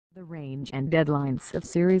The range and deadlines of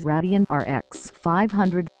series Radeon RX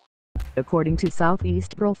 500. According to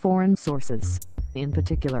Southeast foreign sources, in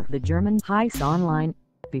particular the German Heise online,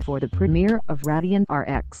 before the premiere of Radeon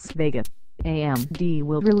RX Vega, AMD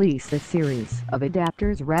will release a series of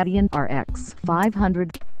adapters Radeon RX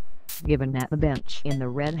 500. Given that the bench in the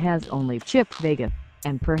red has only chip Vega,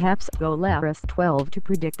 and perhaps Polaris 12 to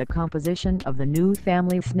predict the composition of the new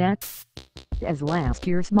family snack, as last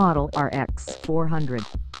year's model RX 400.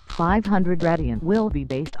 500 Radeon will be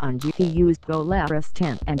based on GPUs Polaris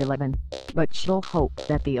 10 and 11, but she'll hope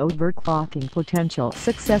that the overclocking potential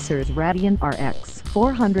successors Radeon RX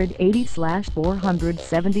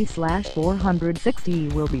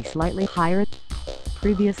 480/470/460 will be slightly higher.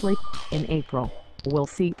 Previously, in April, will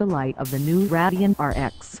see the light of the new Radeon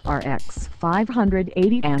RX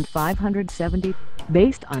 580 and 570,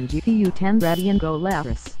 based on GPU 10 Radeon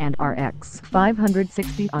Polaris and RX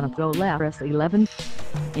 560 on a Polaris 11.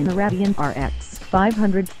 In the Radeon RX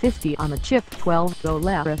 550 on a chip 12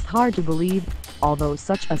 Polaris. Hard to believe, although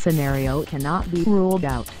such a scenario cannot be ruled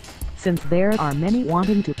out, since there are many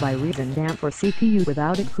wanting to buy Ryzen AM4 CPU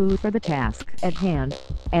without a clue for the task at hand,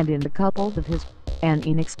 and in the coupled of his an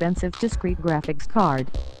inexpensive discrete graphics card.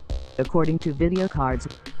 According to video cards,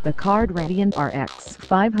 the card Radeon RX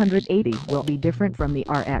 580 will be different from the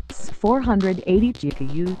RX 480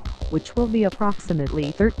 GPU, which will be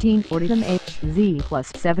approximately 1340 mHz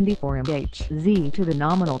plus 74 mHz to the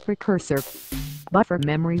nominal precursor. Buffer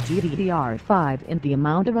memory GDDR5 in the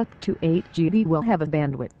amount of up to 8 GB will have a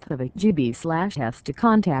bandwidth of 8 GB/s to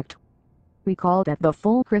contact. Recall that the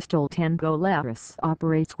full Crystal 10 Polaris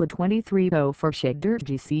operates with 23 for shader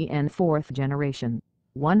GCN 4th generation,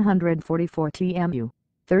 144 TMU,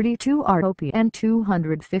 32 ROP and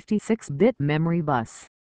 256-bit memory bus.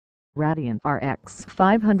 Radeon RX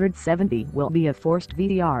 570 will be a forced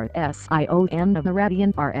VRSION of the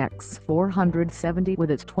Radeon RX 470 with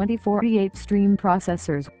its 2048 stream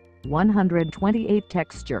processors, 128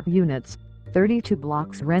 texture units, 32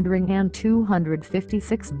 blocks rendering and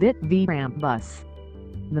 256-bit VRAM bus.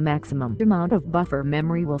 The maximum amount of buffer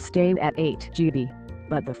memory will stay at 8 GB,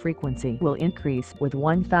 but the frequency will increase with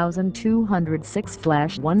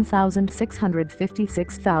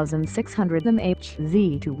 1206/1656,600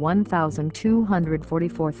 mHz to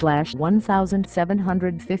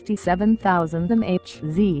 1244/1757,000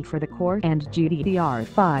 mHz for the core and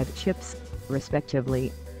GDDR5 chips,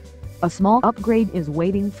 respectively. A small upgrade is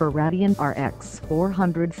waiting for Radeon RX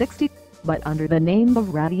 460, but under the name of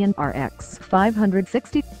Radeon RX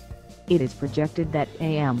 560. It is projected that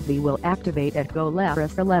AMD will activate at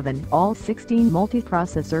Polaris 11 all 16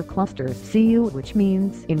 multiprocessor clusters CU, which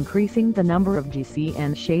means increasing the number of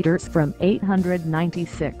GCN shaders from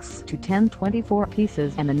 896 to 1024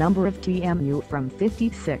 pieces, and the number of TMU from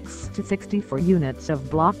 56 to 64 units of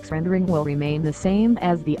blocks rendering will remain the same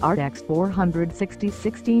as the RX 460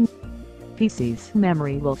 16. PC's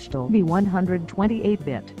memory will still be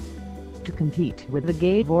 128-bit. To compete with the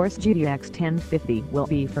GeForce GTX 1050 will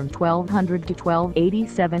be from 1200 to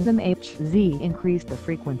 1287 mHz. Increase the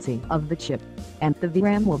frequency of the chip, and the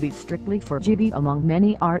VRAM will be strictly 4 GB among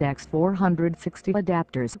many RX 460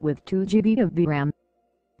 adapters with 2 GB of VRAM.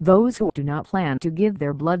 Those who do not plan to give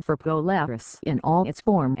their blood for Polaris in all its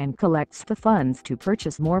form and collects the funds to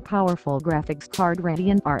purchase more powerful graphics card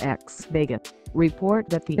Radeon RX Vega, report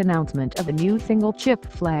that the announcement of a new single-chip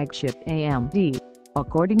flagship AMD,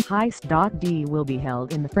 according to Heise.d, will be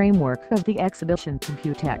held in the framework of the exhibition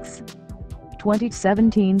Computex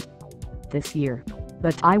 2017. This year,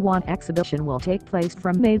 the Taiwan exhibition will take place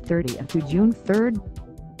from May 30th to June 3rd.